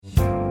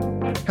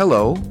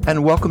Hello,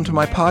 and welcome to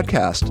my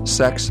podcast,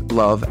 Sex,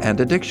 Love, and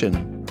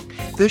Addiction.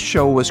 This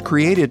show was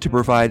created to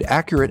provide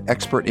accurate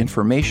expert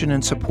information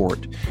and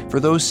support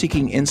for those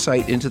seeking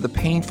insight into the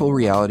painful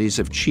realities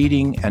of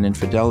cheating and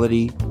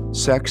infidelity,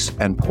 sex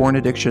and porn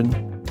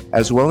addiction,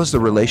 as well as the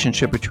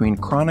relationship between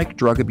chronic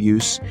drug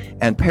abuse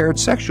and paired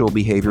sexual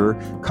behavior,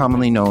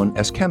 commonly known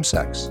as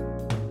chemsex.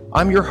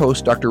 I'm your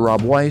host, Dr.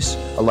 Rob Weiss,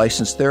 a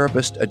licensed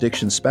therapist,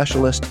 addiction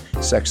specialist,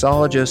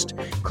 sexologist,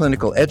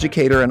 clinical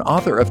educator, and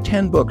author of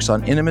 10 books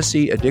on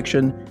intimacy,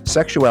 addiction,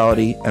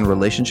 sexuality, and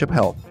relationship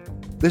health.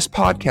 This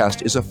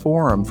podcast is a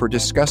forum for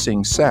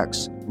discussing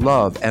sex,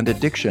 love, and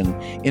addiction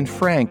in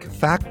frank,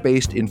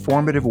 fact-based,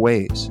 informative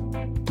ways.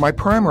 My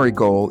primary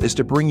goal is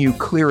to bring you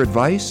clear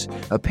advice,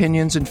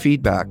 opinions, and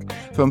feedback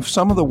from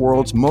some of the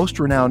world's most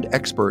renowned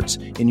experts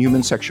in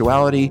human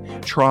sexuality,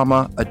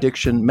 trauma,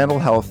 addiction, mental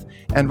health,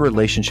 and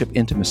relationship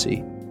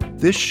intimacy.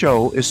 This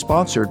show is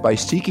sponsored by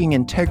Seeking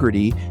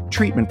Integrity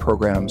treatment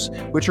programs,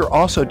 which are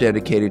also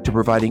dedicated to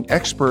providing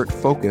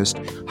expert-focused,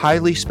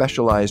 highly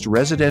specialized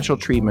residential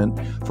treatment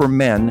for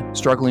men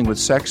struggling with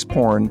sex,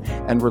 porn,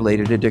 and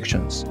related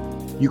addictions.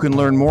 You can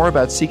learn more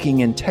about Seeking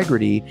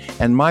Integrity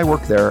and my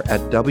work there at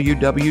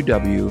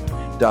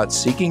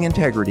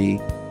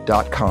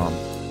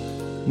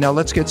www.seekingintegrity.com. Now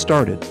let's get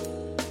started.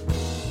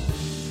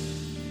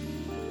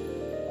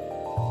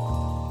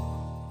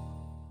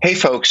 Hey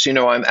folks,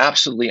 I'm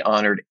absolutely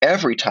honored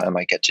every time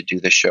I get to do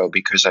the show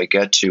because I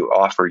get to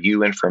offer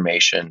you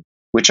information,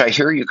 which I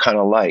hear you kind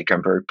of like.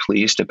 I'm very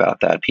pleased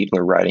about that. People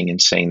are writing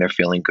and saying they're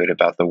feeling good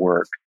about the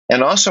work.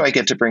 And also I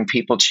get to bring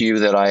people to you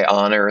that I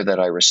honor, that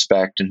I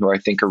respect, and who I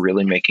think are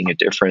really making a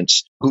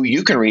difference, who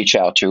you can reach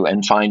out to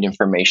and find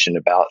information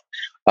about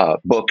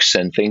books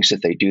and things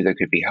that they do that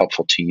could be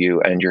helpful to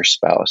you and your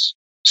spouse.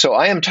 So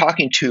I am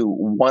talking to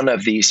one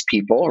of these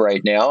people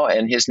right now,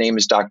 and his name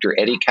is Dr.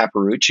 Eddie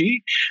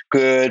Caparucci.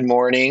 Good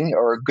morning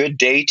or good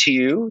day to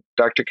you,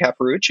 Dr.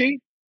 Caparucci.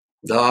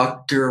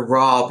 Dr.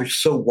 Rob, it's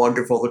so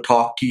wonderful to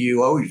talk to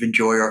you. I always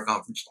enjoy our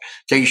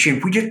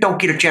conversation. We just don't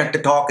get a chance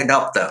to talk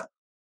enough, though.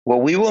 Well,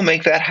 we will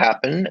make that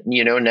happen,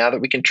 now that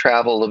we can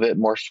travel a little bit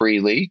more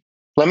freely.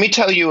 Let me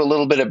tell you a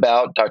little bit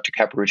about Dr.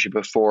 Caparucci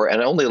before,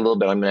 and only a little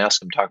bit. I'm going to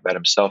ask him to talk about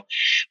himself.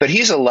 But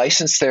he's a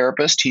licensed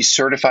therapist. He's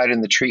certified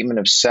in the treatment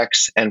of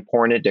sex and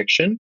porn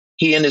addiction.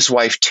 He and his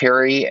wife,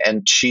 Terry,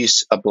 and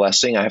she's a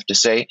blessing, I have to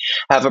say,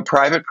 have a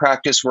private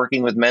practice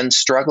working with men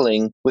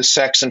struggling with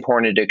sex and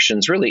porn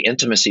addictions, really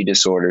intimacy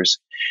disorders,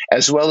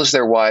 as well as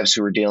their wives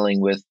who are dealing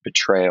with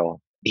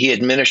betrayal. He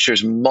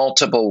administers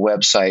multiple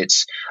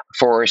websites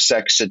for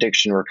sex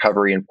addiction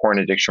recovery and porn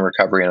addiction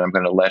recovery, and I'm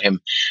going to let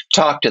him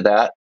talk to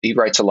that. He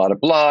writes a lot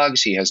of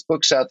blogs. He has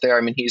books out there.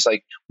 I mean, he's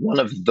like one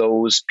of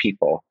those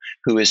people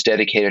who has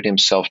dedicated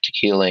himself to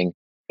healing.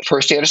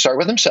 First, he had to start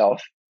with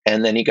himself,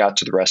 and then he got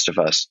to the rest of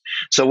us.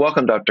 So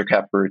welcome, Dr.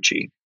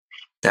 Caparucci.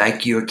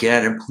 Thank you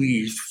again, and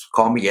please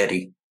call me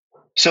Eddie.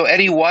 So,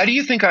 Eddie, why do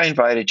you think I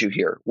invited you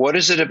here? What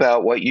is it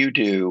about what you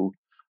do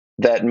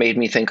that made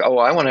me think, I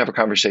want to have a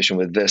conversation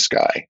with this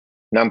guy?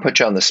 Now I'm put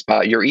you on the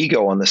spot, your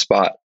ego on the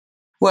spot.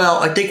 Well,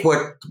 I think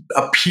what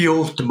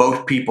appeals to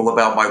most people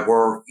about my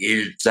work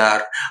is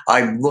that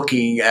I'm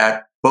looking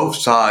at both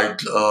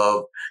sides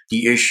of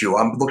the issue.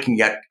 I'm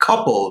looking at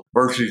couples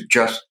versus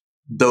just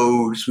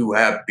those who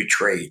have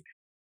betrayed.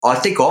 I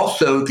think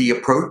also the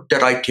approach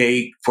that I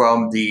take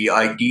from the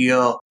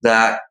idea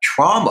that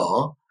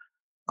trauma,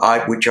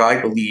 which I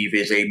believe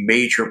is a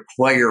major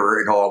player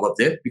in all of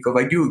this, because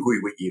I do agree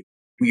with you.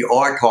 We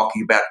are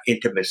talking about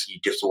intimacy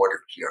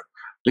disorders here.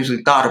 This is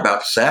not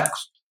about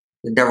sex.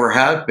 It never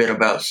has been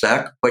about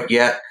sex, but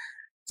yet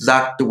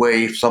that's the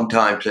way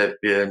sometimes has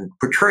been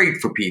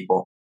portrayed for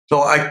people. So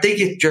I think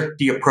it's just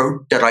the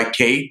approach that I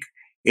take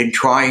in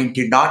trying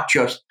to not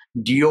just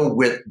deal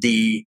with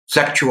the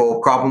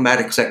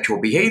problematic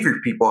sexual behaviors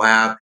people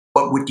have,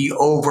 but with the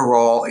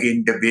overall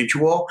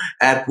individual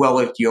as well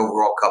as the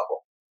overall couple.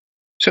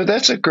 So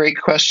that's a great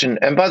question.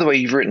 And by the way,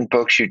 you've written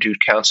books, you do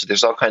counseling.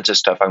 There's all kinds of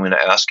stuff I'm going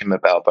to ask him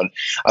about, but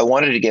I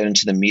wanted to get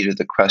into the meat of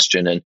the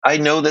question. And I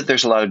know that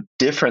there's a lot of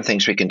different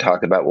things we can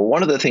talk about. Well,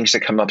 one of the things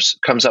that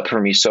comes up for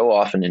me so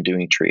often in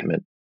doing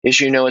treatment is,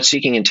 at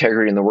Seeking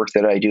Integrity and the work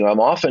that I do, I'm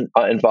often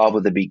involved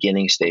with the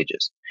beginning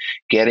stages,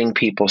 getting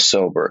people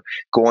sober,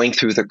 going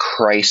through the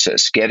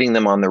crisis, getting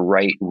them on the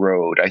right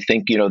road. I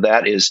think,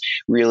 that is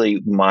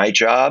really my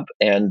job.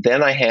 And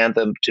then I hand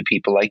them to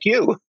people like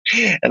you.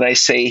 And I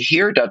say,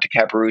 here, Dr.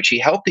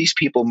 Caparucci, help these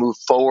people move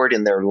forward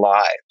in their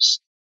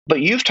lives. But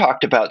you've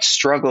talked about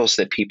struggles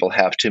that people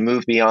have to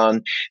move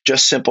beyond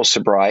just simple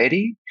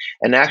sobriety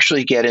and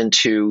actually get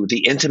into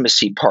the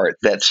intimacy part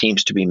that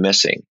seems to be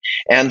missing,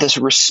 and this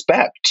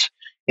respect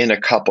in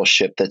a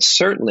coupleship that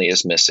certainly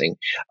is missing,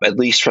 at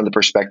least from the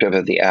perspective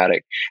of the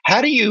addict. How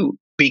do you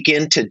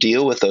begin to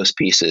deal with those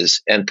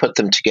pieces and put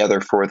them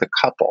together for the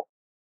couple?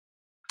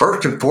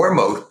 First and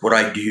foremost, what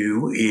I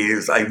do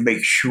is I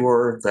make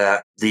sure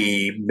that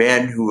the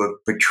men who have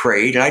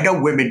betrayed, and I know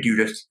women do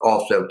this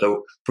also,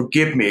 so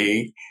forgive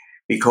me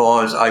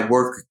because I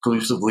work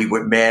exclusively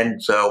with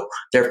men, so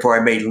therefore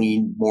I may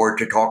lean more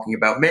to talking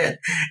about men,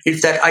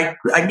 is that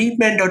I need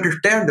men to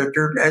understand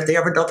that they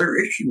have another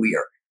issue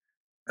here.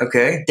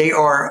 Okay? They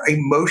are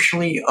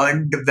emotionally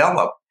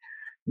undeveloped.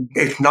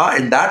 It's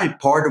not, and that is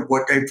part of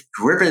what has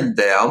driven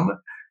them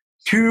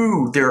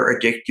to their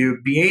addictive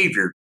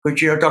behavior. But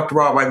Dr.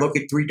 Rob, I look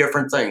at three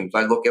different things.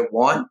 I look at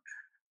one,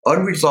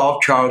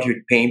 unresolved childhood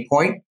pain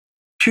point.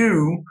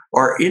 Two,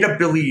 our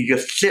inability to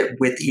sit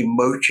with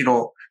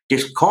emotional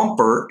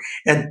discomfort.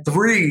 And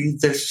three,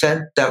 the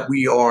sense that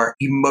we are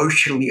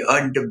emotionally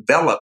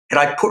undeveloped. And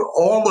I put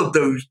all of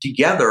those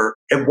together.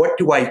 And what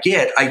do I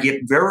get? I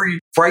get very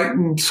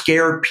frightened,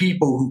 scared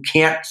people who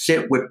can't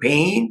sit with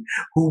pain,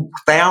 who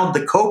found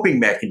the coping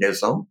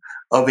mechanism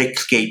of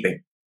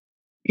escaping.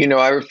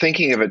 I was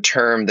thinking of a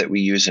term that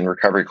we use in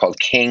recovery called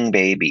king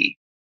baby.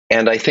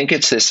 And I think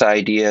it's this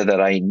idea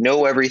that I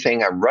know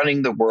everything, I'm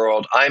running the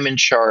world, I'm in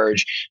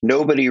charge,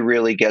 nobody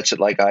really gets it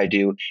like I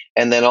do.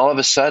 And then all of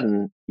a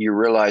sudden, you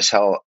realize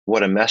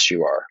what a mess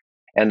you are.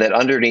 And that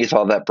underneath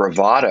all that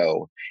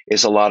bravado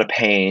is a lot of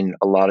pain,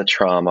 a lot of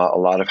trauma, a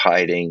lot of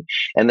hiding.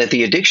 And that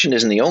the addiction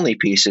isn't the only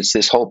piece, it's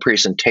this whole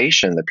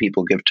presentation that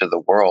people give to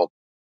the world.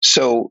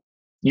 So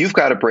you've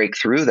got to break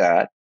through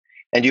that.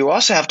 And you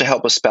also have to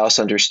help a spouse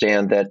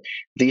understand that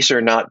these are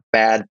not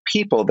bad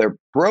people, they're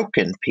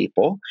broken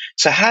people.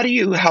 So how do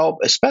you help,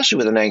 especially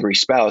with an angry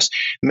spouse,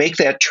 make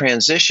that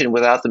transition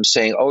without them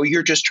saying, oh,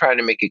 you're just trying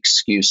to make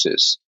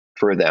excuses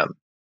for them?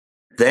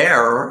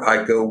 There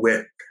I go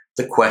with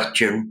the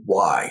question,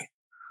 why?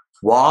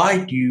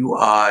 Why do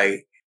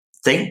I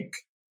think,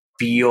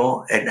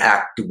 feel, and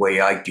act the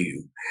way I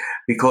do?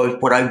 Because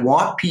what I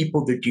want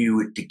people to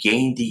do is to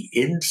gain the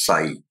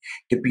insight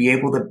to be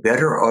able to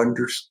better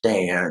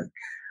understand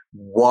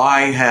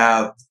why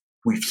have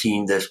we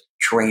seen this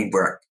train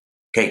wreck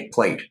take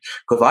place.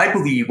 Because I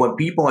believe when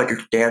people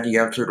understand the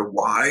answer to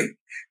why,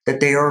 that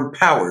they are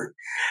empowered.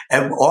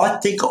 And I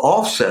think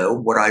also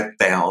what I've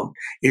found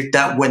is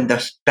that when the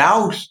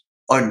spouse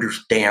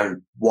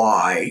understands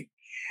why,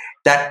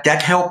 that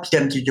helps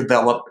them to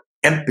develop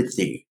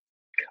empathy.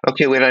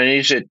 Okay, wait, I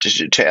need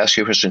to ask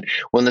you a question.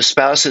 When the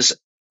spouses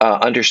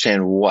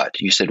understand what?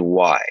 You said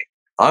why.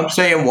 I'm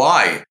saying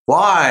why.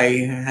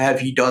 Why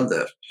have you done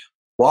this?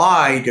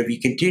 Why do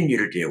we continue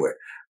to do it?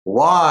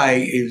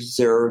 Why is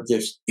there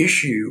this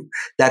issue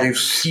that has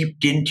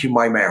seeped into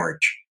my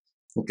marriage?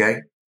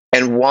 Okay.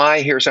 And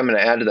why, here's, I'm going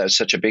to add to that,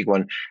 such a big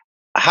one.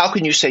 How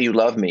can you say you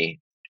love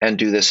me and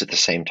do this at the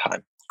same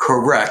time?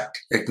 Correct.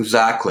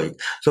 Exactly.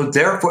 So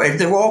therefore, and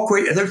they're all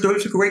great.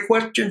 Those are great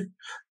questions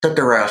that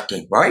they're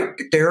asking, right?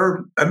 They're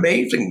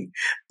amazing.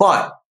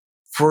 But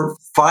for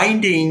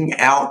finding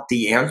out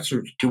the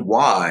answers to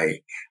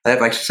why,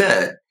 as I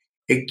said,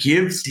 it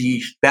gives the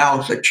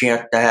spouse a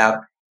chance to have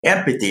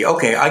empathy.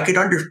 Okay, I can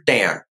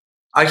understand.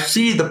 I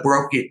see the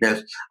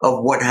brokenness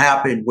of what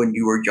happened when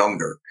you were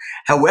younger.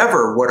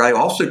 However, what I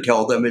also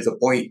tell them is a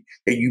point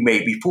that you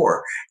made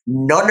before.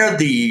 None of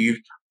these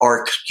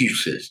are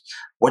excuses.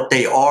 What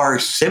they are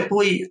is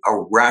simply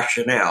a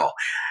rationale.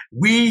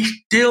 We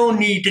still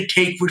need to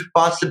take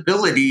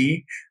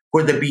responsibility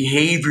for the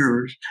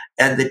behaviors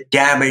and the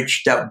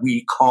damage that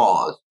we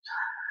cause.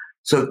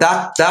 So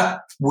that's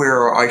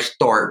where I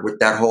start with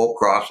that whole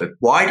process.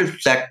 Why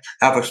does sex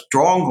have a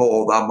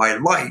stronghold on my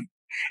life?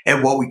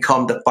 And what we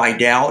come to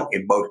find out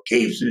in most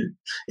cases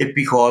is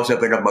because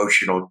of an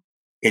emotional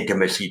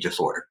intimacy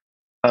disorder.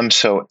 I'm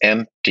so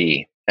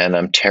empty and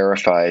I'm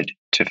terrified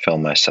to fill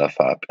myself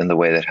up in the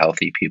way that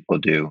healthy people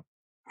do.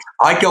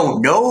 I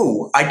don't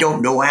know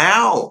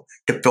how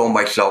to fill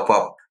myself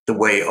up the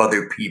way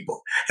other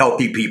people,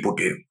 healthy people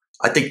do.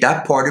 I think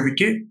that part of it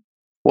too.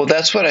 Well,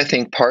 that's what I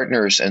think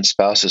partners and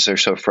spouses are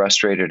so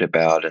frustrated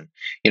about. And,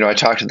 I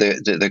talk to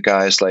the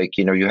guys like,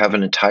 you have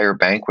an entire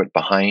banquet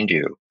behind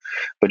you,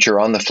 but you're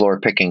on the floor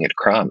picking at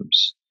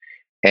crumbs.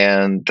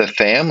 And the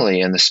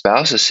family and the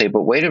spouses say,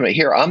 but wait a minute,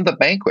 here, I'm the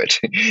banquet.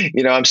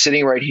 I'm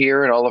sitting right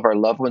here and all of our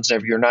loved ones,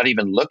 you're not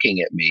even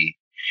looking at me.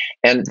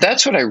 And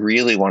that's what I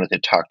really wanted to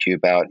talk to you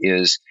about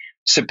is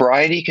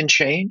sobriety can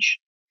change.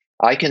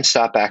 I can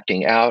stop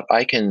acting out.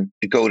 I can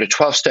go to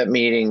 12-step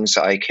meetings.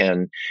 I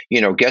can,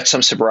 get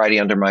some sobriety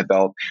under my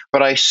belt.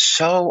 But I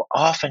so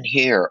often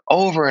hear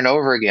over and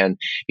over again,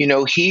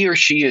 he or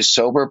she is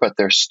sober, but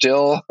they're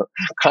still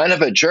kind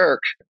of a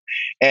jerk.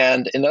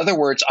 And in other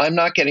words, I'm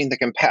not getting the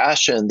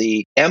compassion,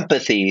 the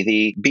empathy,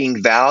 the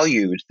being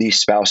valued, these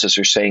spouses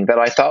are saying, that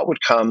I thought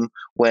would come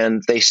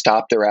when they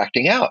stop their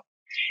acting out.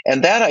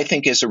 And that, I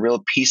think, is a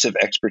real piece of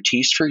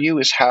expertise for you,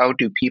 is how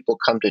do people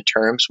come to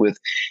terms with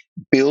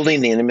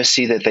building the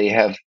intimacy that they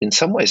have in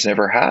some ways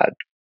never had.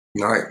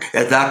 All right.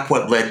 And that's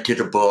what led to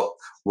the book,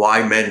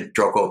 Why Men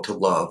Struggle to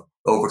Love,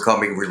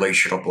 Overcoming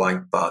Relational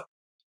Blind Spots.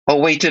 Oh,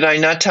 wait, did I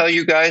not tell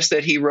you guys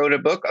that he wrote a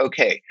book?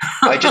 Okay.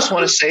 I just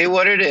want to say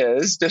what it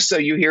is, just so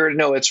you hear it.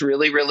 No, it's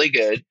really, really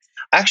good.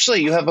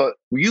 Actually,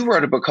 you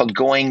wrote a book called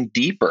Going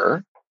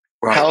Deeper.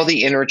 Right. How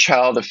the Inner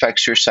Child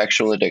Affects Your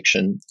Sexual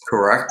Addiction.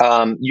 Correct.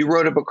 You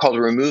wrote a book called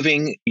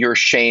Removing Your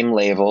Shame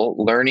Label,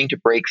 Learning to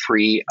Break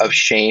Free of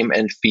Shame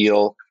and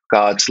Feel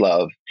God's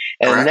love.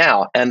 And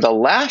Correct. and the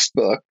last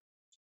book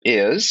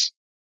is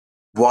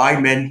Why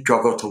Men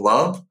Struggle to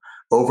Love,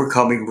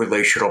 Overcoming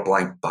Relational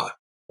Blind Spot.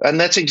 And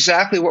that's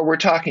exactly what we're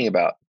talking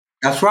about.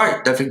 That's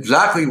right. That's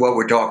exactly what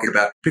we're talking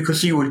about.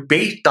 Because he was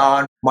based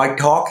on my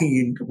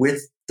talking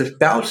with the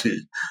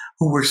spouses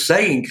who were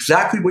saying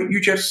exactly what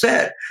you just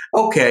said.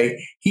 Okay,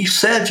 he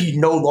says he's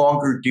no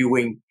longer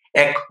doing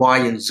X, Y,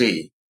 and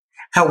Z.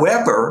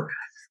 However,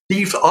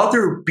 these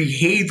other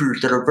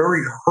behaviors that are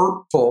very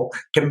hurtful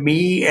to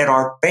me and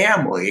our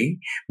family,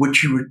 which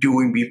he was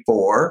doing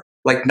before,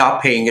 like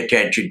not paying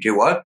attention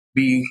to us,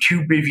 being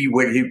too busy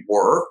with his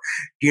work,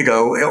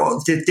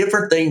 the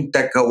different things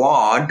that go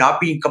on, not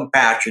being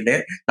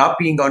compassionate, not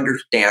being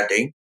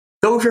understanding,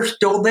 those are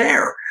still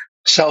there.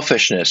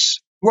 Selfishness.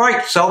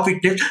 Right,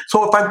 selfishness.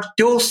 So if I'm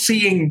still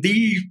seeing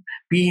these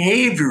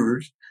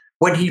behaviors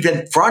when he's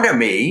in front of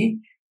me,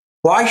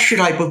 why should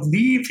I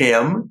believe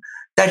him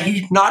that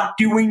he's not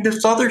doing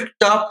this other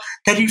stuff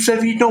that he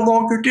says he's no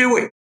longer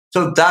doing?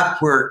 So that's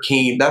where it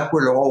came. That's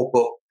where the whole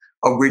book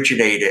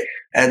originated.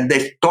 And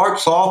it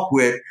starts off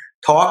with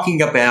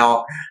talking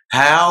about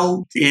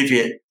how is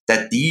it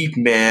that these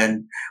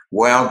men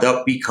wound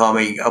up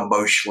becoming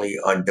emotionally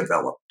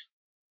undeveloped.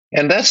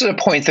 And that's a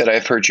point that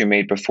I've heard you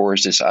made before,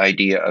 is this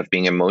idea of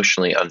being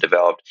emotionally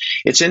undeveloped.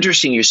 It's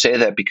interesting you say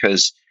that,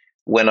 because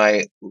when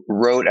I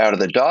wrote Out of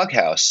the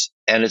Doghouse,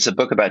 and it's a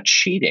book about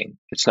cheating,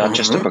 it's not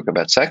just a book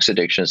about sex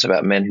addiction, it's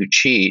about men who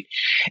cheat.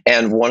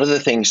 And one of the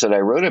things that I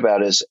wrote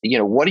about is,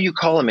 what do you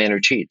call a man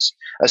who cheats?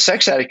 A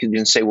sex addict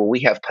can say, well,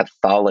 we have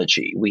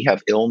pathology, we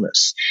have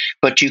illness.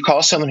 But do you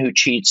call someone who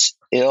cheats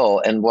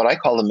ill? And what I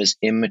call them is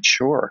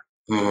immature.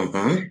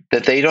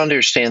 That they don't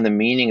understand the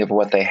meaning of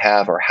what they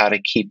have or how to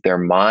keep their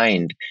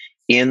mind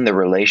in the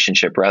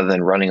relationship rather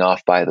than running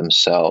off by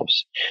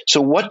themselves.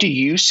 So what do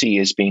you see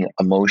as being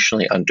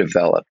emotionally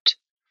undeveloped?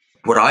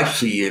 What I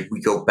see is we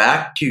go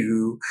back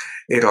to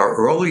in our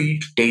early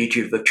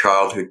stages of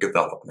childhood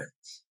development.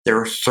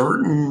 There are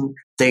certain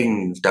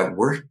things that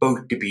we're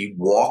supposed to be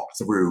walked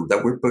through,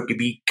 that we're supposed to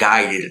be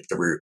guided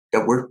through,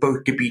 that we're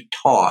supposed to be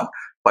taught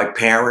by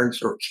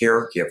parents or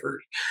caregivers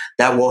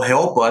that will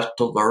help us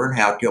to learn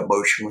how to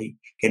emotionally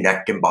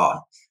connect and bond.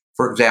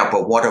 For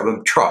example, one of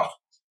them, trust.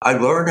 I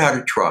learned how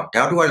to trust.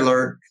 How do I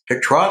learn to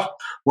trust?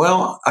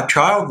 Well, a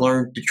child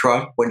learns to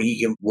trust when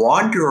he can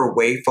wander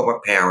away from a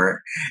parent,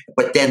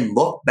 but then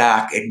look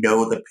back and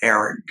know the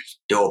parent is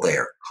still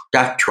there.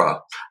 That's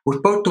trust. We're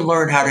supposed to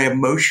learn how to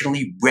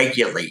emotionally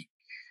regulate.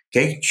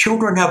 Okay,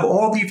 children have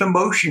all these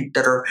emotions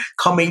that are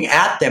coming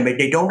at them, and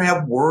they don't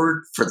have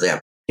words for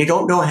them. They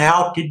don't know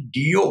how to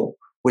deal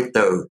with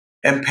those.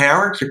 And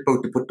parents are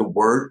supposed to put the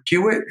word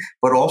to it,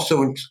 but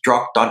also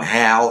instruct on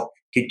how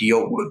to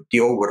deal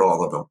with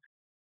all of them.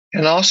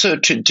 And also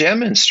to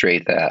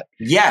demonstrate that.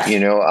 Yes.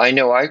 I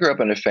know I grew up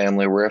in a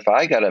family where if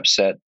I got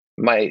upset,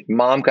 my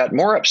mom got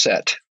more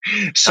upset.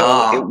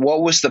 So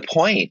what was the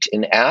point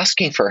in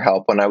asking for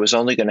help when I was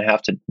only going to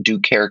have to do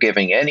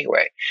caregiving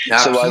anyway?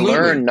 Absolutely. So I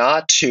learned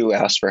not to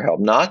ask for help,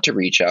 not to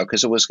reach out,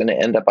 because it was going to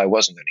end up I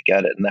wasn't going to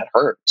get it, and that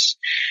hurts.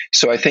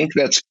 So I think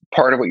that's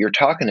part of what you're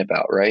talking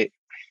about, right?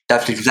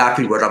 That's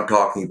exactly what I'm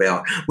talking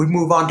about. We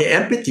move on to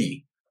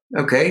empathy.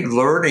 Okay,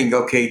 learning,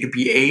 to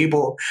be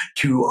able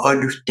to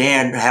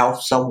understand how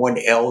someone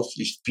else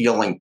is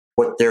feeling,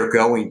 what they're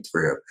going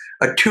through.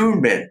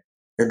 Attunement,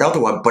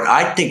 another one. But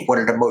I think one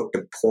of the most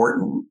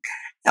important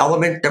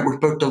elements that we're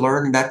supposed to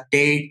learn in that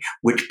stage,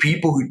 which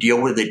people who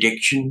deal with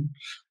addiction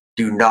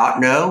do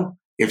not know,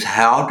 is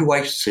how do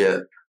I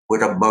sit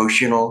with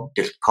emotional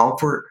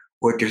discomfort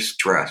or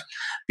distress?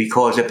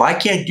 Because if I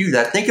can't do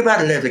that, think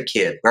about it as a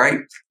kid, right?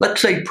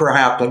 Let's say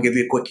perhaps, I'll give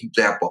you a quick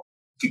example.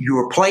 You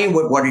were playing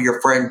with one of your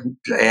friends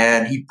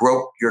and he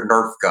broke your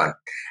Nerf gun.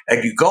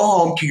 And you go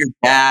home to your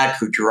dad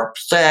because you're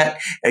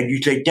upset and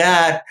you say,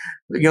 Dad,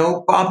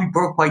 Bobby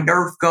broke my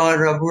Nerf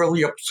gun. I'm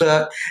really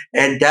upset.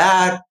 And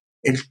Dad,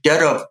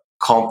 instead of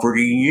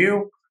comforting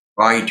you,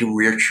 trying to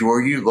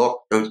reassure you,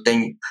 look, those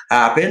things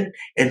happen,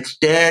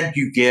 instead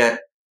you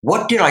get,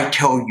 what did I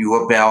tell you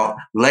about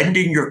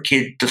lending your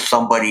kid to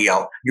somebody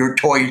else, your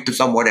toys to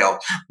someone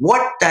else?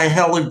 What the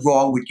hell is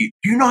wrong with you?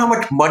 Do you know how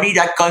much money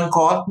that gun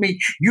cost me?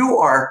 You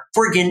are a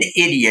friggin'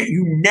 idiot.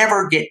 You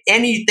never get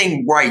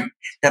anything right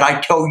that I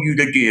tell you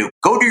to do.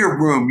 Go to your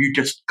room. You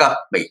disgust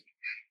me.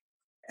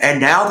 And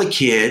now the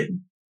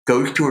kid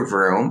goes to his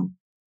room,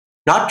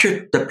 not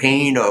just the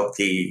pain of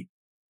the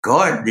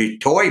gun, the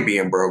toy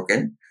being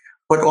broken,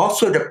 but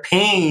also the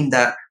pain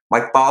that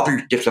my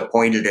father's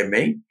disappointed in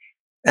me.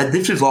 And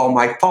this is all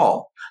my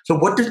fault. So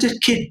what does this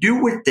kid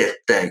do with this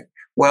thing?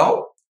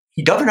 Well,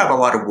 he doesn't have a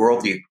lot of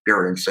worldly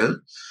experiences.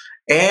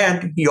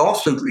 And he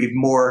also is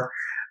more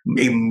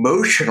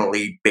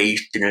emotionally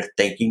based in his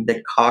thinking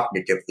than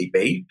cognitively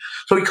based.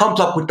 So he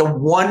comes up with the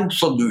one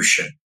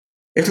solution.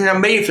 It's an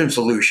amazing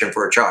solution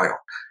for a child.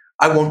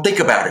 I won't think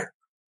about it.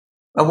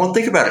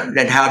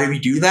 And how did he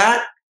do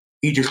that?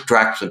 He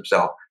distracts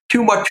himself.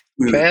 too much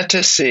food,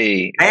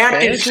 Fantasy.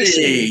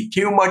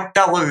 too much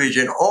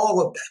television, all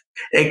of that.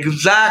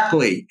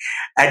 Exactly.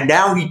 And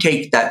now he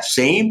takes that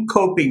same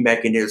coping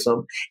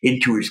mechanism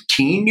into his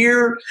teen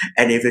year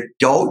and his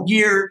adult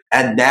year.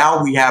 And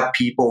now we have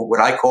people, what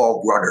I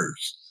call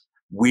runners.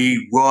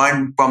 We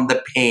run from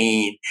the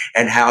pain.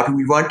 And how do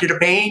we run to the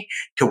pain?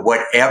 To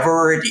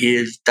whatever it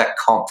is that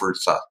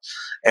comforts us.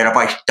 And if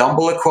I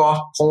stumble across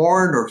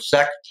porn or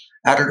sex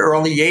at an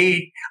early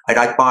age, and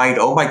I find,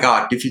 oh my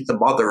God, this is the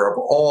mother of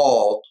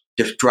all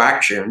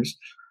distractions,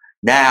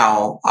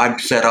 now I'm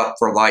set up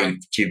for life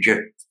to just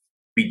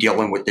be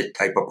dealing with this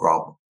type of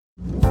problem.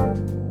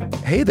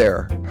 Hey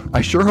there.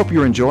 I sure hope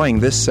you're enjoying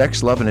this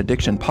Sex, Love, and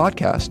Addiction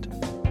podcast.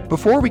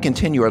 Before we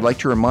continue, I'd like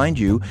to remind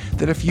you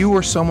that if you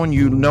or someone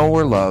you know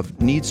or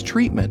love needs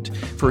treatment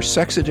for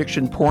sex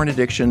addiction, porn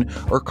addiction,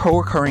 or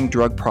co-occurring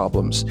drug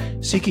problems,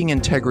 Seeking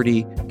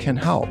Integrity can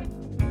help.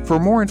 For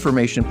more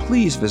information,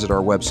 please visit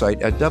our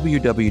website at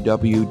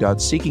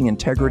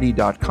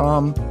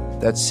www.seekingintegrity.com.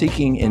 That's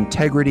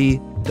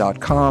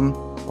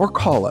seekingintegrity.com. Or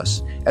call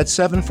us at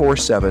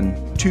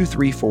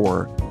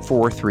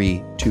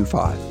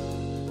 747-234-4325.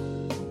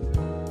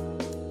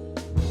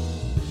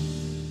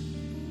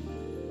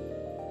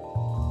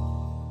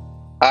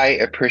 I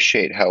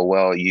appreciate how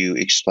well you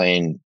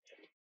explain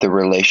the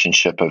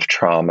relationship of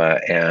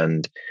trauma.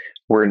 And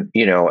we're,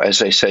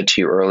 as I said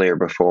to you earlier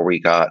before we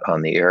got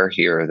on the air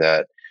here,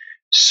 that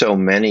so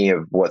many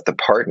of what the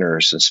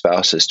partners and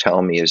spouses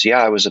tell me is,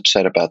 I was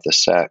upset about the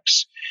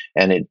sex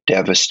and it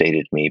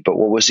devastated me. But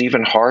what was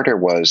even harder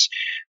was,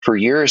 for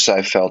years,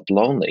 I felt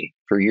lonely.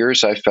 For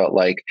years, I felt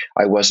like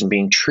I wasn't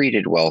being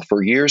treated well.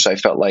 For years, I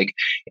felt like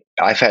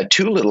I've had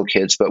 2 little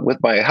kids, but with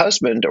my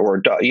husband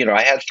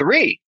I had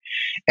 3.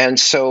 And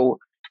so,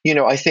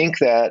 I think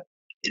that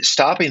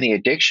stopping the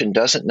addiction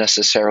doesn't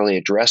necessarily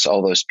address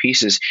all those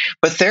pieces,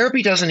 but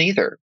therapy doesn't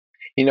either.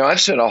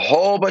 I've spent a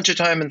whole bunch of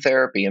time in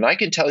therapy, and I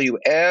can tell you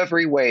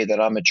every way that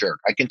I'm a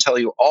jerk. I can tell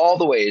you all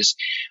the ways,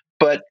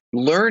 but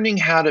learning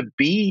how to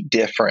be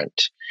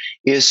different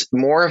is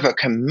more of a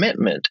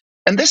commitment.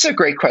 And this is a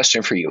great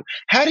question for you.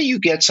 How do you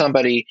get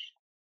somebody?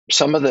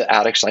 Some of the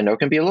addicts I know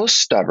can be a little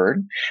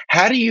stubborn.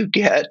 How do you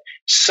get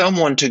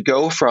someone to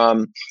go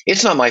from,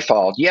 it's not my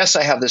fault, yes,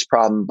 I have this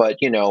problem, but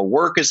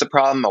work is the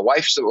problem, my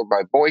wife's or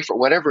my boyfriend,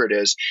 whatever it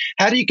is.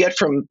 How do you get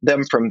from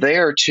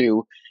there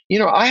to,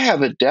 I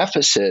have a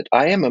deficit,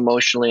 I am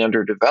emotionally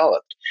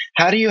underdeveloped?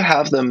 How do you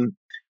have them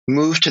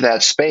move to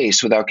that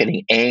space without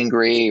getting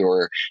angry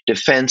or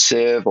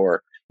defensive?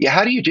 Or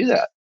how do you do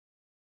that?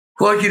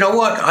 Well, you know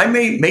what?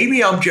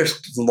 Maybe I'm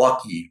just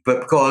lucky,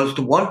 but because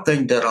the one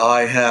thing that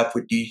I have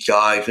with these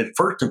guys, and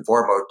first and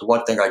foremost, the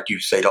one thing I do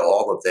say to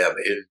all of them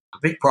is the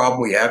big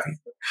problem we have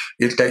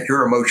is that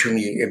you're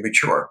emotionally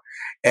immature.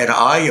 And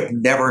I have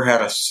never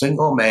had a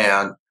single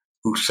man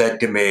who said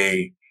to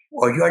me,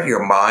 "Are you out of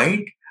your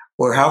mind?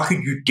 Or how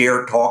could you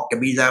dare talk to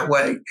me that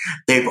way?"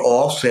 They've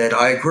all said,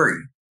 "I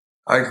agree.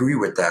 I agree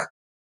with that."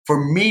 For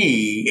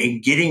me,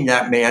 in getting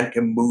that man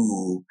to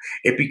move,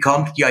 it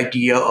becomes the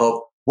idea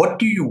of, what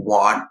do you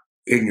want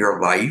in your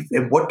life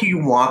and what do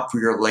you want for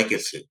your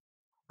legacy?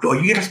 Are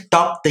you going to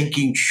stop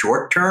thinking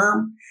short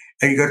term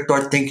and you're going to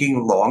start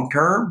thinking long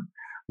term?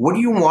 What do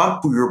you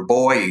want for your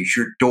boys,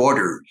 your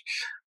daughters?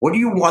 What do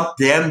you want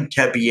them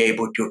to be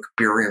able to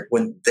experience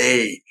when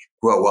they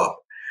grow up?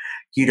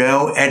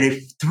 And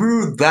if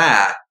through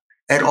that,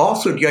 and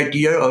also the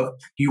idea of,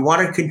 do you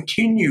want to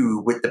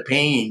continue with the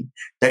pain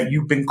that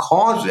you've been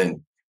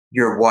causing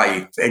your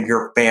wife and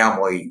your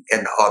family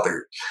and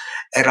others?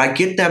 And I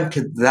get them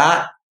to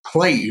that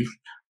place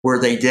where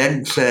they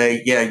then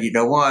say, yeah, you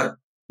know what?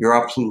 You're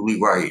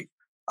absolutely right.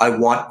 I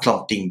want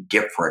something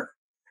different.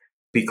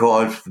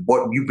 Because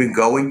what you've been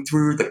going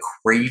through, the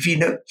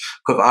craziness,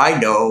 because I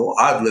know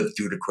I've lived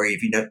through the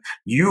craziness,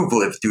 you've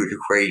lived through the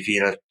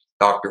craziness,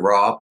 Dr.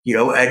 Rob,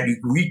 and you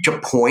reach a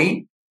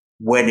point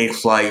when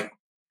it's like,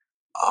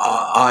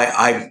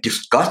 I'm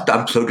disgusted.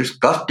 I'm so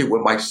disgusted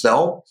with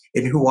myself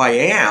and who I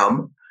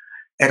am.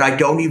 And I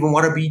don't even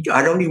want to be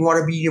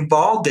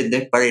involved in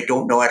it, but I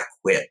don't know how to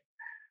quit.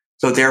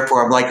 So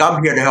therefore, I'm like,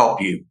 I'm here to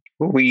help you.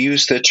 We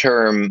use the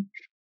term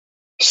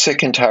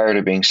sick and tired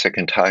of being sick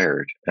and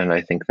tired. And I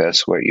think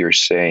that's what you're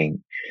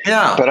saying.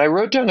 Yeah. But I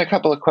wrote down a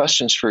couple of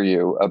questions for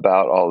you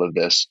about all of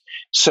this.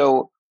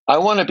 So I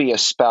want to be a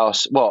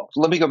spouse. Well,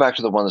 let me go back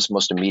to the one that's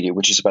most immediate,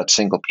 which is about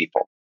single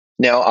people.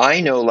 Now, I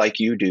know, like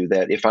you do,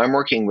 that if I'm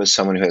working with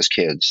someone who has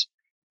kids,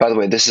 by the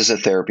way, this is a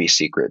therapy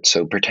secret,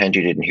 so pretend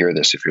you didn't hear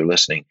this if you're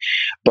listening.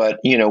 But,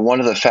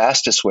 one of the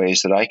fastest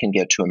ways that I can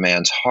get to a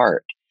man's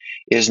heart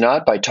is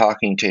not by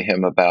talking to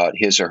him about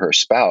his or her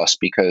spouse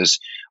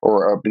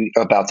or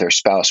about their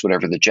spouse,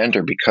 whatever the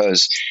gender,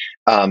 because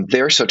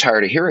they're so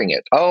tired of hearing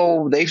it.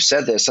 Oh, they've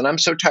said this and I'm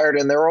so tired,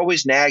 and they're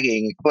always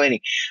nagging and complaining.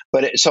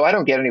 So I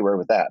don't get anywhere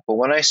with that. But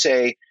when I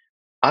say,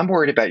 I'm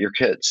worried about your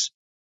kids,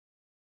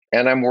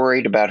 and I'm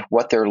worried about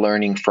what they're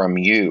learning from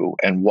you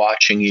and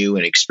watching you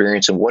and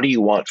experience and what do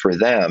you want for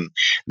them,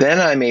 then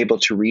I'm able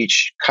to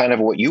reach kind of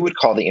what you would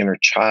call the inner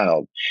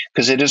child,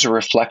 because it is a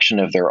reflection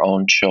of their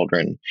own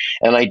children.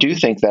 And I do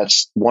think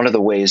that's one of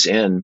the ways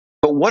in.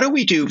 But what do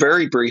we do,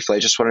 very briefly? I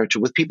just wanted to,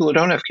 with people who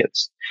don't have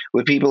kids,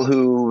 with people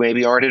who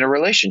maybe aren't in a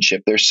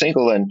relationship, they're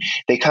single and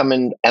they come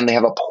in and they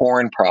have a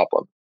porn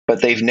problem,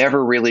 but they've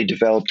never really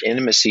developed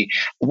intimacy.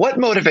 What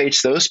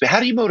motivates those? How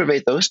do you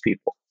motivate those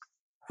people?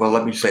 Well,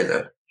 let me say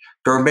that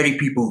there are many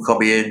people who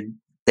come in,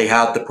 they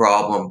have the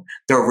problem,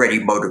 they're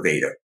already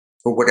motivated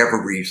for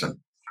whatever reason.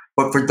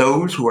 But for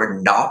those who are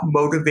not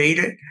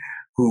motivated,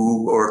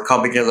 who are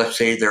coming in, let's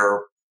say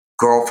their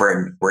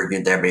girlfriend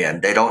bringing them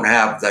in, they don't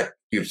have that,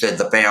 you said,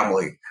 the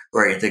family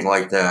or anything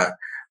like that.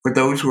 For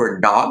those who are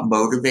not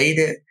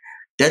motivated,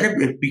 then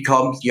it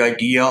becomes the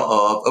idea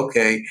of,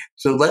 okay,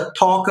 so let's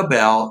talk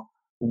about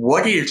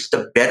what is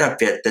the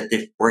benefit that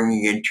it's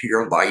bringing into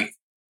your life,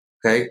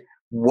 okay?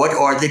 What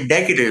are the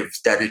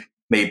negatives that it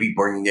may be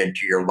bringing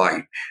into your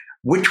life?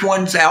 Which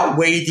ones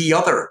outweigh the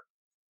other?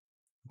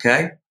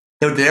 Okay.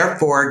 So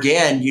therefore,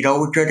 again,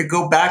 we're trying to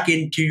go back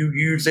into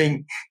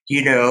using,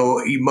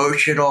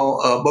 emotional,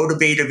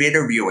 motivative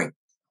interviewing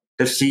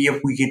to see if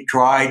we can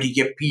try to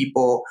get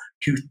people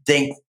to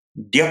think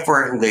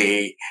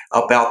differently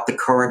about the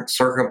current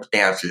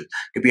circumstances,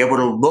 to be able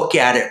to look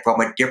at it from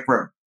a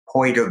different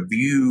point of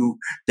view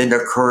than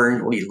they're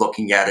currently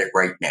looking at it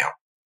right now.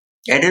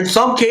 And in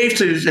some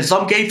cases,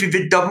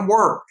 it doesn't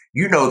work.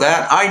 You know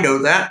that. I know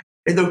that.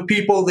 And the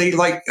people, they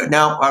like,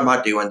 now I'm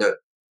not doing it.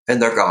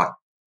 And they're gone.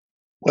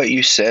 What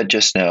you said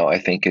just now, I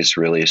think, is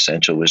really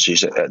essential, which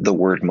is the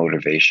word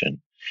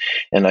motivation.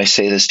 And I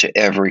say this to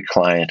every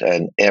client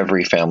and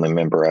every family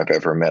member I've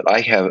ever met.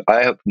 I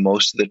have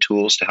most of the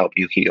tools to help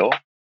you heal.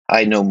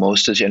 I know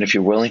most of, and if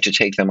you're willing to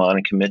take them on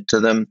and commit to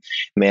them,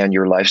 man,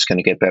 your life's going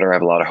to get better. I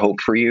have a lot of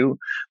hope for you.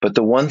 But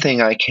the one thing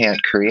I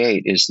can't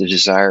create is the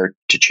desire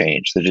to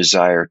change, the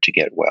desire to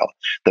get well,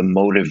 the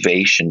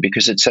motivation,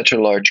 because it's such a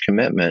large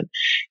commitment.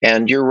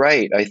 And you're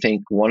right. I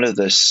think one of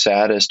the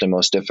saddest and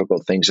most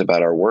difficult things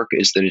about our work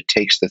is that it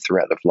takes the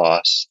threat of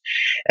loss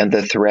and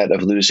the threat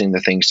of losing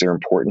the things that are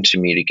important to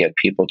me to get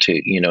people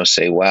to,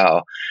 say,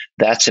 wow,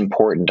 that's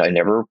important. I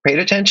never paid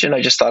attention.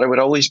 I just thought it would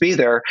always be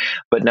there.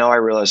 But now I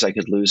realize I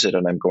could lose it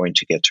and I'm going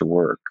to get to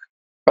work.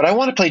 But I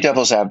want to play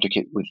devil's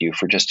advocate with you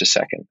for just a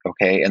second,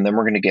 okay? And then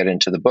we're going to get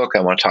into the book.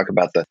 I want to talk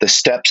about the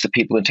steps that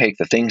people can take,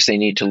 the things they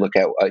need to look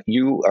at.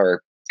 You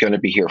are going to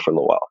be here for a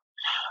little while.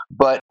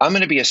 But I'm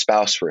going to be a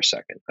spouse for a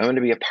second. I'm going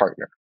to be a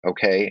partner,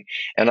 okay?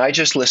 And I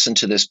just listened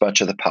to this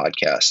bunch of the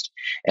podcast.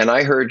 And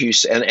I heard you,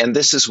 and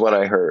this is what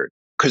I heard,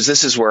 because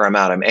this is where I'm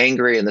at. I'm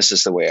angry, and this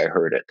is the way I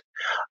heard it.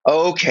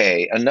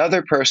 Okay,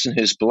 another person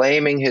who's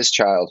blaming his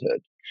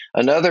childhood.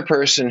 Another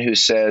person who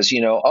says,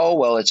 oh,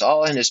 well, it's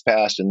all in his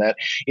past and that,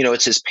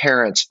 it's his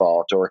parents'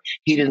 fault or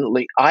he didn't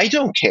leave. I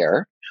don't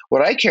care.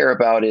 What I care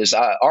about is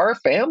our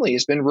family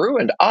has been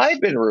ruined. I've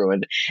been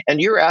ruined.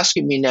 And you're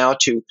asking me now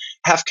to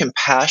have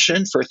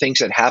compassion for things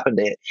that happened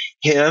to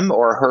him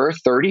or her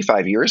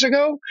 35 years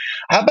ago?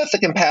 How about the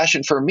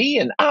compassion for me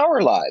in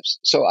our lives?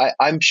 So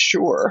I'm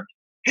sure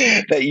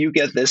that you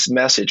get this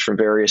message from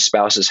various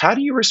spouses. How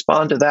do you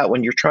respond to that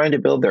when you're trying to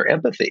build their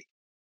empathy?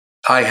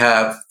 I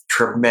have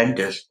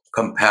tremendous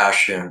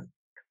compassion,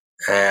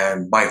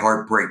 and my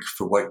heart breaks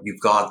for what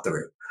you've gone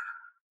through.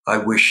 I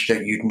wish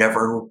that you'd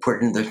never were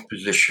put in this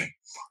position.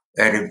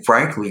 And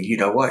frankly, you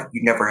know what?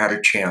 You never had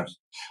a chance,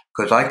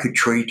 because I could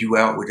trade you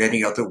out with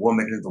any other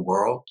woman in the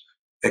world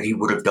and he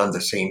would have done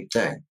the same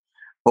thing.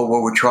 But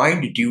what we're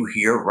trying to do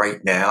here right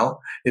now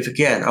is,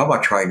 again, I'm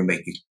not trying to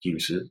make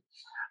excuses,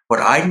 but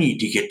I need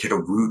to get to the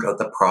root of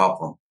the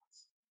problem.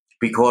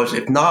 Because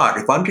if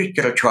I'm just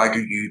going to try to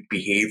use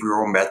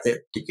behavioral method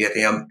to get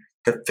him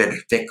to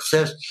fix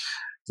this,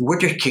 we're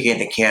just kicking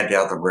the can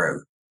down the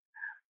road.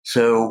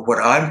 So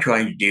what I'm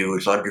trying to do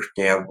is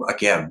understand,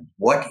 again,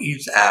 what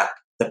is at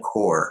the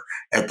core.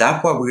 And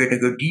that's why we're going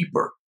to go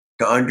deeper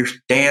to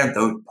understand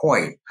those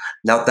points.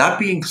 Now, that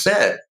being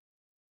said,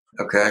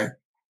 okay,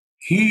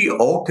 he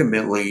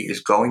ultimately is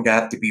going to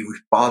have to be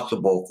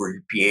responsible for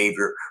his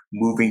behavior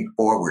moving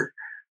forward.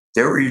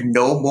 There is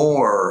no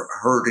more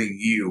hurting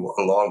you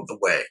along the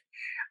way.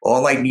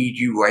 All I need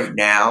you right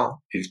now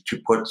is to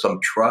put some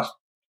trust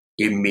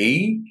in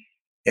me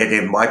and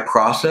in my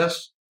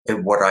process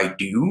and what I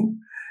do,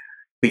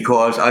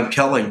 because I'm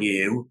telling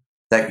you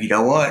that, you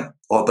know what,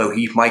 although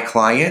he's my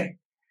client,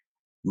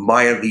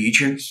 my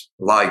allegiance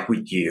lies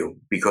with you,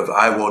 because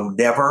I will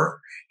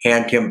never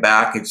hand him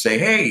back and say,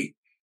 hey,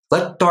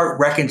 let's start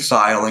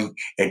reconciling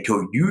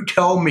until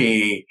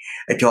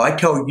I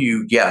tell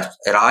you yes,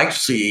 and I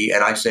see,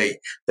 and I say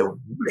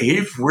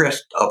his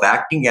risk of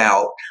acting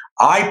out,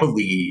 I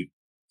believe,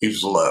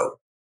 is low.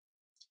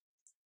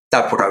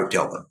 That's what I would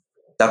tell them.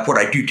 That's what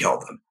I do tell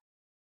them.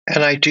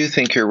 And I do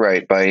think you're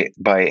right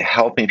by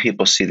helping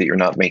people see that you're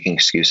not making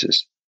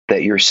excuses,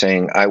 that you're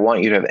saying, I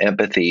want you to have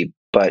empathy,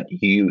 but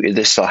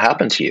this will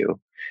happen to you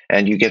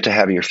and you get to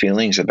have your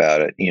feelings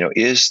about it.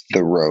 Is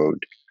the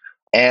road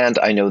And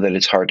I know that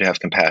it's hard to have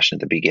compassion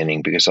at the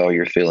beginning because all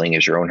you're feeling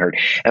is your own hurt.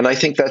 And I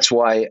think that's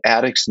why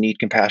addicts need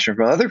compassion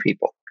from other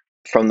people,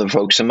 from the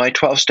folks in my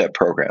 12-step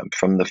program,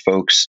 from the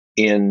folks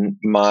in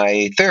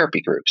my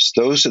therapy groups.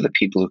 Those are the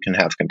people who can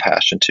have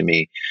compassion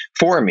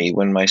for me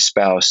when my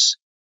spouse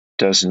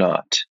does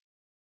not.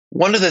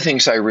 One of the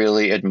things I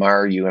really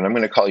admire you, and I'm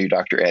going to call you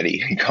Dr.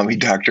 Eddie, you call me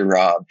Dr.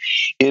 Rob,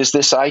 is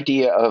this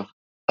idea of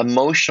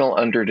emotional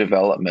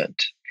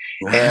underdevelopment.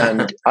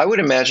 And I would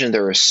imagine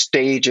there are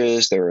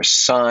stages, there are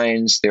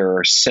signs, there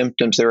are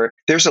symptoms,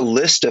 there's a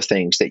list of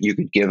things that you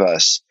could give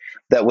us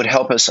that would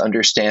help us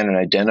understand and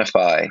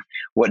identify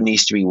what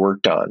needs to be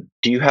worked on.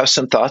 Do you have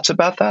some thoughts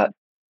about that?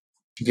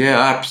 Yeah,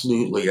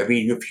 absolutely. I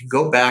mean, if you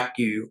go back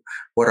to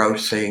what I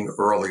was saying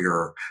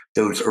earlier,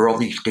 those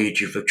early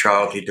stages of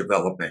childhood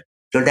development.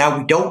 So now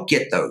we don't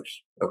get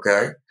those,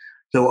 okay?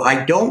 So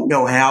I don't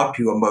know how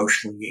to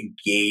emotionally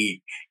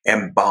engage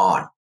and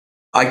bond.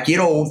 I get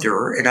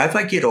older, and as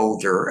I get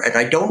older, and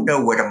I don't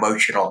know what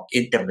emotional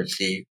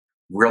intimacy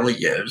really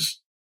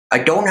is, I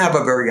don't have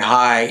a very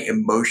high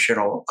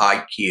emotional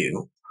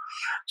IQ.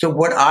 So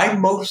what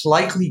I'm most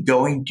likely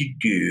going to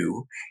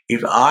do,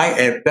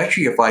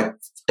 especially if I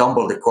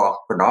stumbled across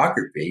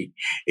pornography,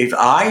 is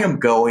I am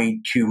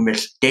going to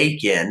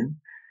mistaken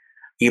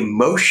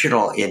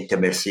emotional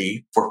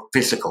intimacy for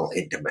physical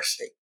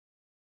intimacy.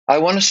 I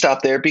want to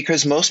stop there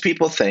because most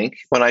people think,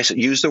 when I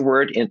use the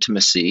word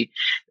intimacy,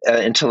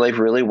 until they've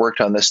really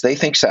worked on this, they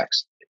think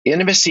sex.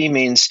 Intimacy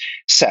means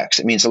sex.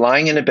 It means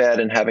lying in a bed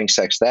and having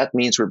sex. That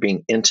means we're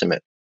being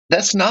intimate.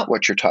 That's not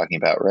what you're talking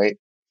about, right?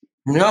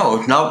 No,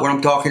 it's not what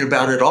I'm talking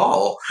about at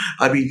all.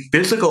 I mean,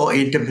 physical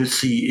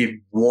intimacy is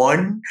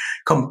one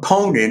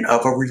component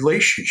of a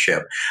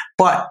relationship,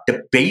 but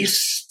the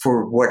base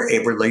for what a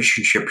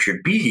relationship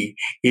should be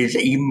is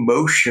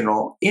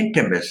emotional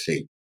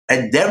intimacy.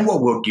 And then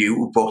what we'll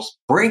do, we'll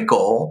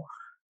sprinkle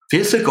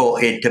physical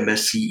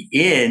intimacy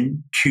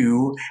in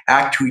to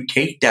actually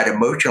take that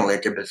emotional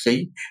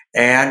intimacy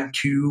and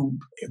to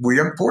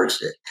reinforce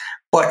it.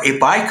 But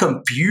if I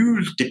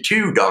confuse the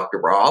two, Dr.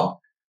 Rob,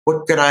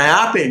 what's going to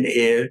happen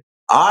is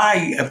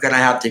I am going to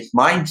have this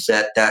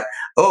mindset that,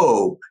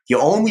 the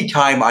only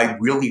time I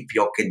really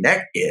feel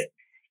connected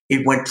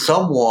is when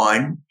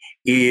someone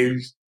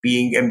is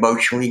being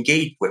emotionally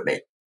engaged with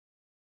me.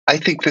 I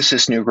think this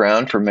is new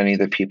ground for many of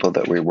the people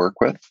that we work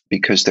with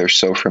because they're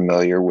so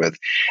familiar with,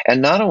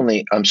 and not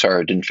only, I'm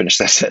sorry, I didn't finish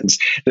that sentence.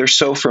 They're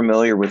so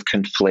familiar with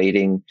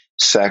conflating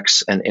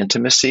sex and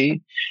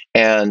intimacy.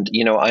 And,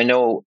 I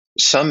know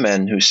some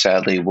men who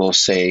sadly will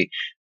say,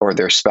 or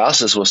their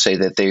spouses will say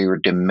that they were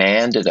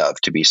demanded of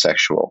to be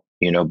sexual,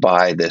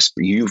 by this,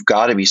 you've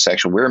got to be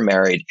sexual. We're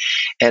married.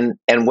 And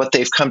what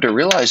they've come to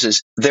realize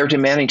is they're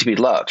demanding to be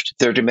loved.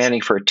 They're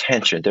demanding for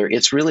attention.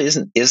 It's really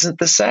isn't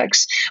the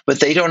sex, but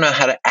they don't know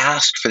how to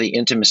ask for the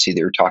intimacy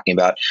they were talking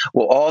about.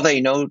 Well, all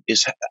they know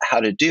is how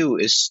to do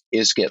is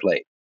get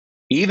laid,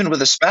 even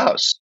with a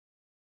spouse.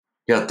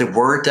 Yeah, the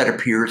word that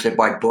appears in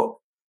my book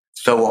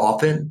so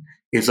often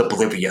is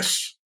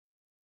oblivious.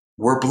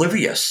 We're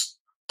oblivious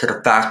to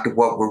the fact of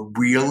what we're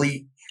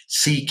really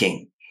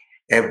seeking.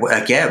 And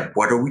again,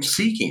 what are we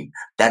seeking?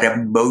 That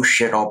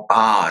emotional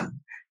bond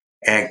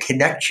and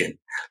connection.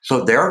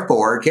 So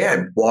therefore,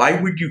 again, why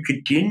would you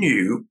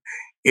continue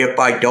if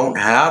I don't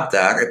have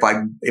that?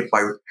 If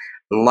my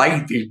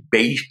life is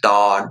based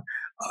on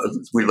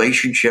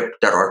relationships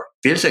that are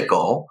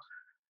physical,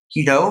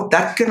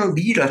 that's going to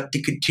lead us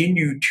to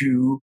continue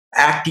to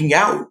acting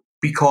out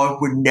because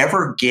we're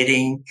never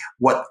getting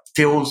what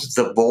fills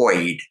the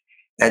void,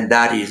 and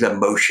that is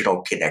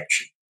emotional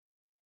connection.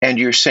 And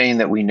you're saying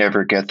that we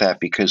never get that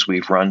because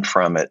we've run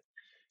from it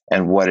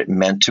and what it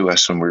meant to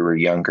us when we were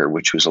younger,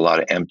 which was a lot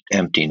of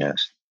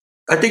emptiness.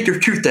 I think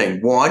there's two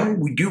things. One,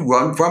 we do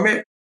run from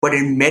it, but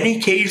in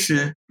many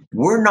cases,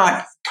 we're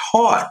not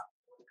taught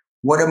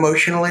what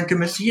emotional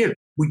intimacy is.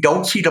 We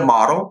don't see the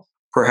model,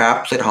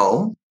 perhaps at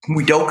home.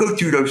 We don't go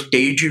through those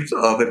stages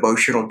of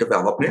emotional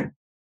development.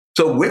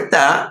 So with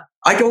that,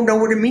 I don't know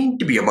what it means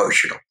to be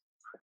emotional.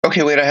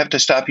 Okay, wait, I have to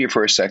stop you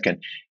for a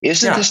second.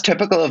 Isn't this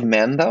typical of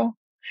men, though?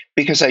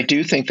 Because I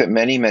do think that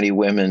many, many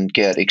women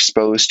get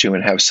exposed to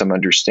and have some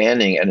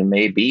understanding and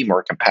may be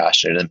more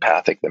compassionate and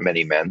empathic than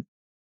many men.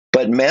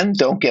 But men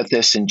don't get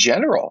this in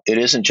general. It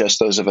isn't just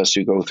those of us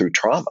who go through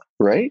trauma,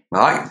 right?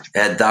 Right.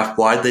 And that's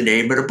why the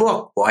name of the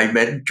book, Why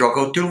Men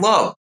Struggle to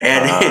Love.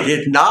 And it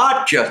is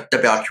not just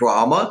about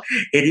trauma.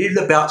 It is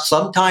about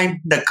sometimes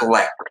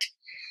neglect.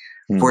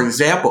 For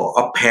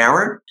example,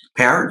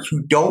 parents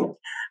who don't,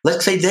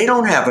 let's say they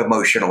don't have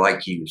emotional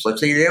IQs.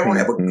 Let's say they don't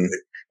have a good,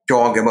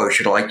 strong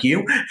emotional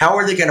IQ. How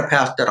are they going to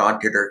pass that on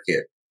to their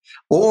kid?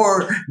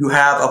 Or you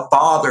have a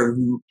father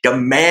who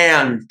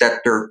demands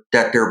that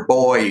their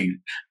boys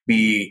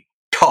be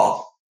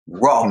tough,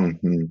 rough,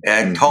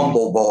 and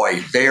tumble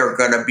boys. They are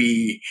going to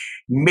be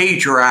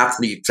major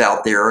athletes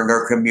out there in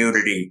their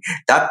community.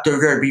 That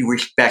they're going to be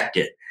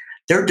respected.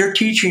 They're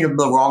teaching them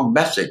the wrong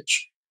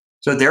message.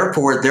 So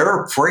therefore,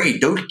 they're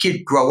afraid. Those kids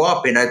grow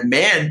up, and as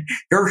men,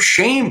 they're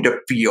ashamed to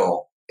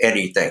feel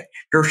anything.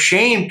 They're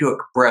ashamed to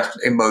express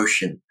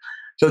emotion.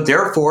 So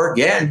therefore,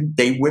 again,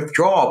 they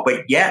withdraw,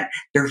 but yet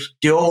there's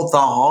still the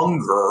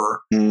hunger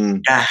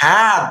to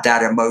have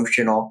that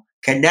emotional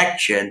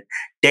connection.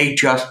 They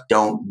just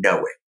don't know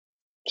it.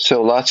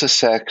 So lots of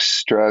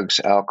sex,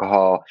 drugs,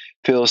 alcohol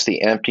fills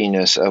the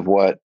emptiness of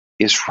what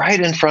is right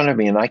in front of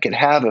me and I could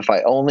have if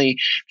I only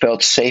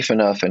felt safe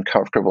enough and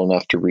comfortable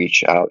enough to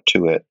reach out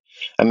to it.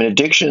 I mean,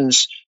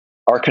 addictions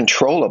are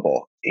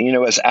controllable.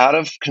 As out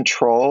of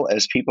control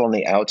as people on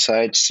the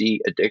outside see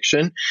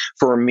addiction,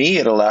 for me,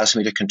 it allows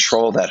me to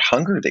control that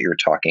hunger that you're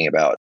talking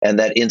about and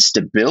that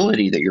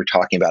instability that you're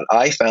talking about.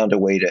 I found a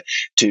way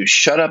to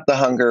shut up the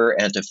hunger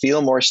and to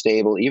feel more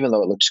stable, even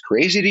though it looks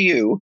crazy to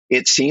you.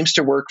 It seems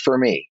to work for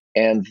me.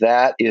 And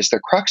that is the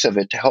crux of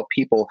it, to help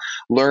people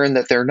learn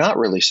that they're not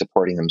really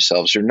supporting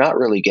themselves. They're not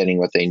really getting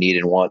what they need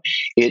and want.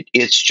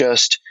 It's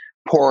just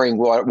pouring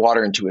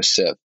water into a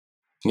sieve.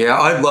 Yeah,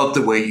 I love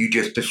the way you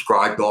just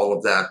described all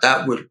of that.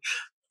 That was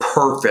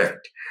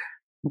perfect.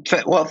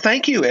 Well,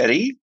 thank you,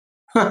 Eddie.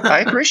 I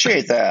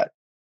appreciate that.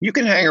 You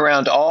can hang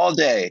around all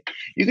day.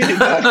 You can do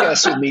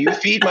podcasts with me. You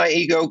feed my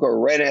ego. Go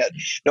right ahead.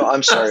 No,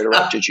 I'm sorry, I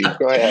interrupted you.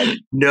 Go ahead.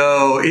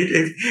 No,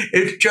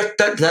 it's just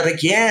that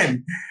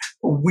again,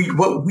 we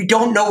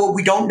don't know what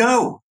we don't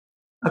know.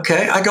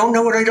 Okay, I don't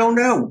know what I don't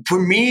know.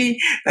 For me,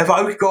 if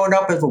I was growing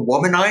up as a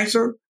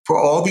womanizer for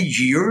all these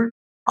years,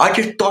 I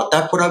just thought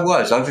that's what I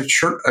was. I was a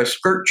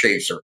skirt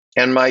chaser.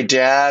 And my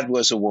dad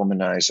was a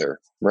womanizer,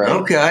 right?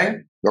 Okay.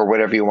 Or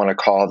whatever you want to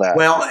call that.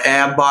 Well,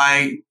 and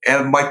my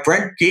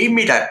friend gave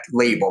me that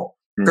label,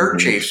 skirt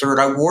chaser,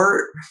 and I wore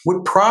it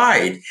with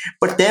pride.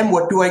 But then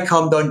what do I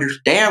come to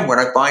understand when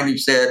I finally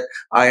said,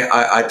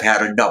 I've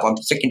had enough. I'm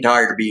sick and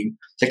tired of being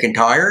sick and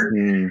tired.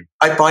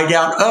 I find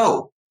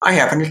out, I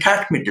have an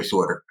attachment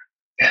disorder.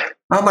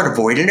 I'm an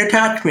avoidant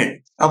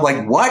attachment. I'm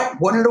like, what?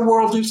 What in the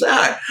world is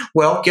that?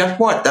 Well, guess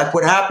what? That's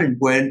what happens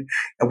when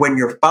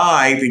you're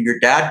 5 and your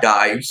dad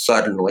dies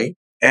suddenly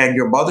and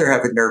your mother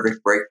has a nervous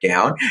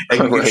breakdown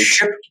and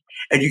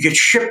you get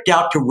shipped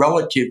out to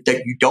relatives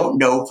that you don't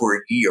know for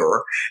a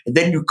year. And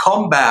then you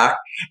come back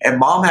and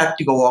mom has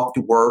to go off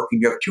to work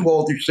and you have 2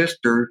 older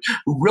sisters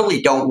who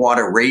really don't want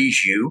to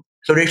raise you.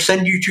 So they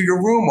send you to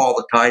your room all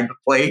the time to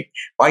play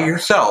by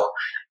yourself.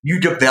 You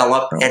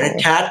develop an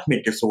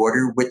attachment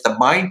disorder with the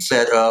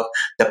mindset of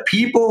the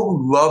people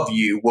who love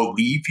you will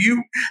leave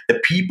you.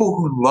 The people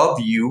who love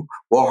you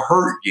will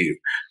hurt you.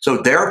 So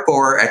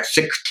therefore, at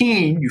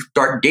 16, you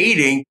start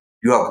dating.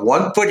 You have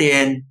 1 foot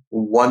in,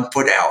 1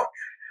 foot out.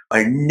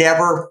 I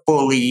never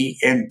fully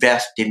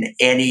invest in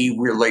any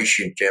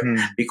relationship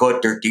because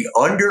there's the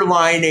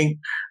underlying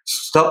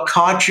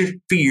subconscious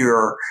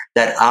fear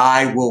that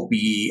I will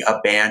be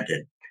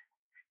abandoned.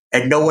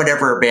 And no one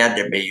ever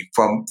abandoned me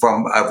from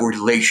a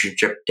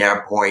relationship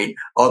standpoint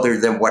other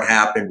than what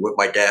happened with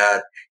my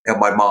dad and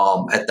my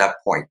mom at that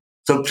point.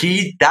 So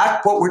see,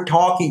 that's what we're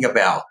talking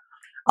about.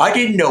 I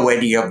didn't know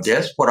any of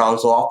this when I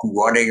was off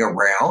running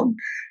around.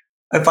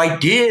 If I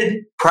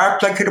did,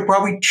 perhaps I could have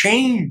probably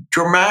changed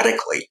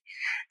dramatically.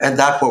 And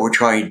that's what we're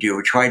trying to do.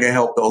 We're trying to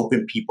help to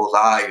open people's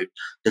eyes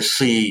to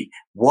see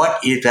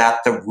what is at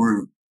the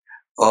root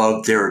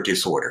of their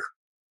disorder.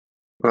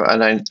 Well,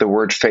 and the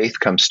word faith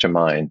comes to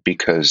mind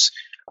because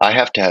I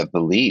have to have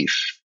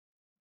belief.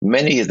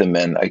 Many of the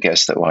men, I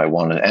guess, that I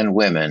want to, and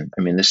women,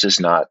 I mean, this is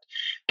not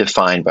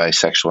defined by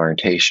sexual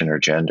orientation or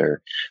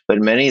gender, but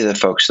many of the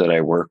folks that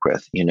I work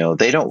with,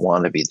 they don't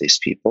want to be these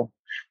people.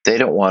 They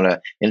don't want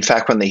to. In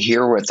fact, when they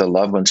hear what the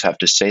loved ones have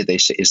to say, they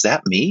say, is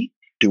that me?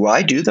 Do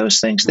I do those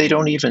things? They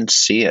don't even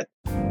see it.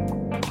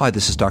 Hi,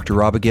 this is Dr.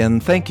 Rob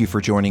again. Thank you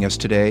for joining us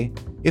today.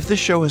 If this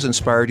show has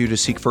inspired you to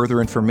seek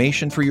further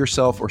information for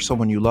yourself or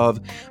someone you love,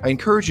 I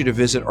encourage you to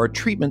visit our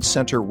treatment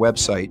center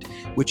website,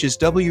 which is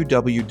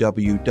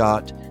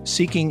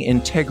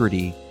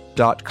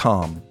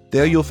www.seekingintegrity.com.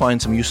 There you'll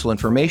find some useful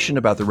information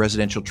about the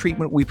residential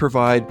treatment we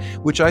provide,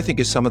 which I think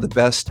is some of the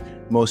best,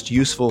 most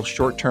useful,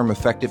 short-term,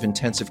 effective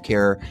intensive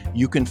care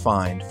you can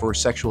find for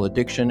sexual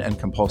addiction and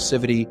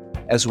compulsivity,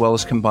 as well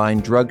as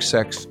combined drug,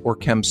 sex, or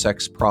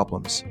chemsex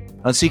problems.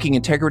 On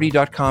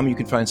seekingintegrity.com, you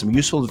can find some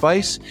useful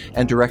advice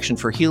and direction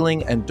for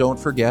healing. And don't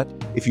forget,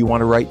 if you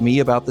want to write me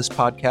about this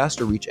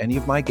podcast or reach any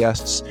of my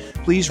guests,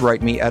 please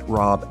write me at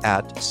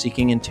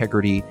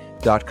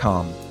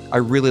rob@seekingintegrity.com. I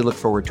really look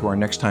forward to our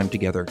next time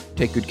together.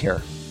 Take good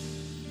care.